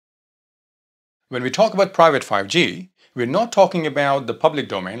When we talk about private 5G, we're not talking about the public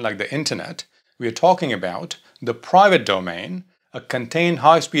domain like the internet. We're talking about the private domain, a contained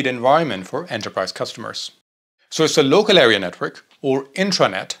high-speed environment for enterprise customers. So it's a local area network, or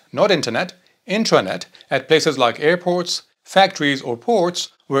intranet, not internet, intranet at places like airports, factories or ports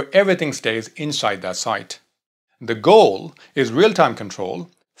where everything stays inside that site. The goal is real-time control,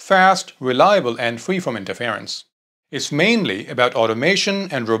 fast, reliable and free from interference. It's mainly about automation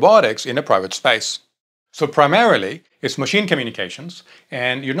and robotics in a private space. So primarily, it's machine communications,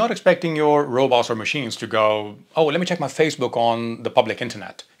 and you're not expecting your robots or machines to go, oh, let me check my Facebook on the public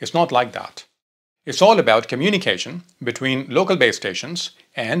internet. It's not like that. It's all about communication between local base stations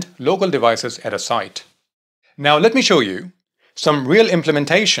and local devices at a site. Now let me show you some real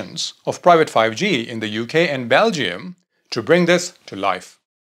implementations of private 5G in the UK and Belgium to bring this to life.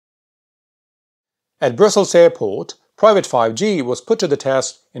 At Brussels Airport, private 5G was put to the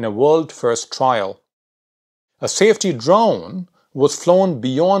test in a world-first trial. A safety drone was flown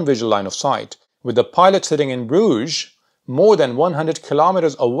beyond visual line of sight, with the pilot sitting in Bruges, more than 100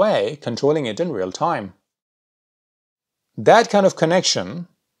 kilometers away, controlling it in real time. That kind of connection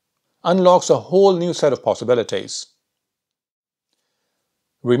unlocks a whole new set of possibilities.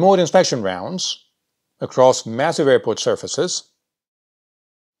 Remote inspection rounds across massive airport surfaces,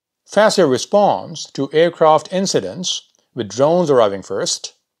 faster response to aircraft incidents with drones arriving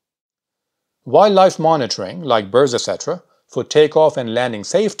first, wildlife monitoring like birds etc. for takeoff and landing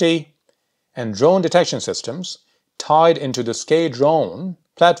safety, and drone detection systems tied into the Drone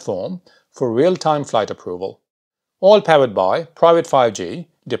platform for real-time flight approval, all powered by private 5G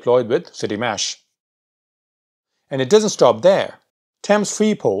deployed with City Mesh. And it doesn't stop there. Thames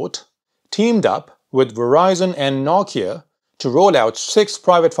Freeport teamed up with Verizon and Nokia to roll out 6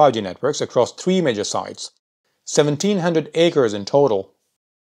 private 5G networks across 3 major sites, 1,700 acres in total.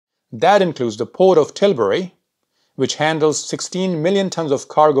 That includes the port of Tilbury, which handles 16 million tons of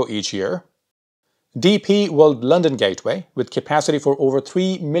cargo each year, DP World London Gateway, with capacity for over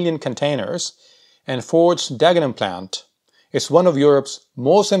 3 million containers, and Ford's Dagenham plant. It's one of Europe's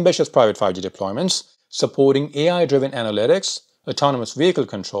most ambitious private 5G deployments, supporting AI-driven analytics, autonomous vehicle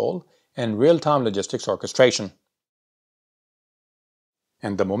control, and real-time logistics orchestration.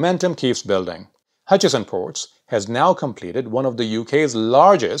 And the momentum keeps building. Hutchison Ports has now completed one of the UK's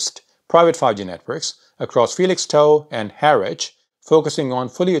largest private 5G networks across Felixstowe and Harwich, focusing on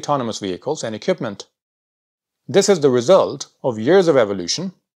fully autonomous vehicles and equipment. This is the result of years of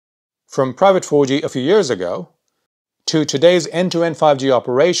evolution, from private 4G a few years ago to today's end-to-end 5G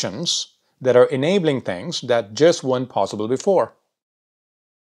operations that are enabling things that just weren't possible before.